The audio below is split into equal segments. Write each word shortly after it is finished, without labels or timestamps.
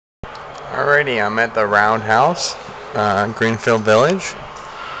Alrighty, I'm at the Roundhouse, Greenfield Village.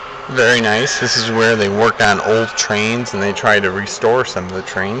 Very nice. This is where they work on old trains and they try to restore some of the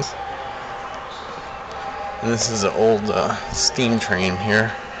trains. And this is an old steam train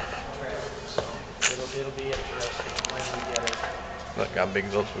here. Look how big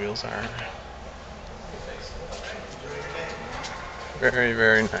those wheels are. Very,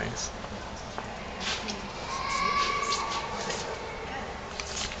 very nice.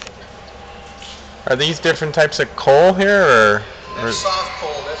 Are these different types of coal here, or? That's soft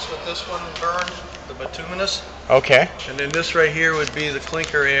coal. That's what this one burned, the bituminous. Okay. And then this right here would be the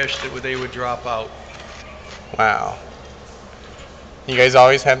clinker ash that they would drop out. Wow. You guys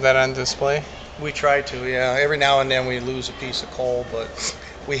always have that on display? We try to, yeah. Every now and then we lose a piece of coal, but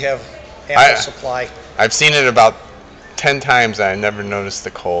we have ample supply. I've seen it about 10 times. I never noticed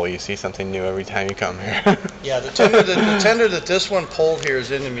the coal. You see something new every time you come here. Yeah, the tender that this one pulled here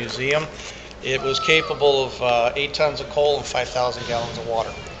is in the museum. It was capable of 8 tons of coal and 5,000 gallons of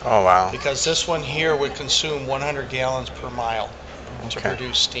water. Oh, wow. Because this one here would consume 100 gallons per mile to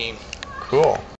produce steam. Cool.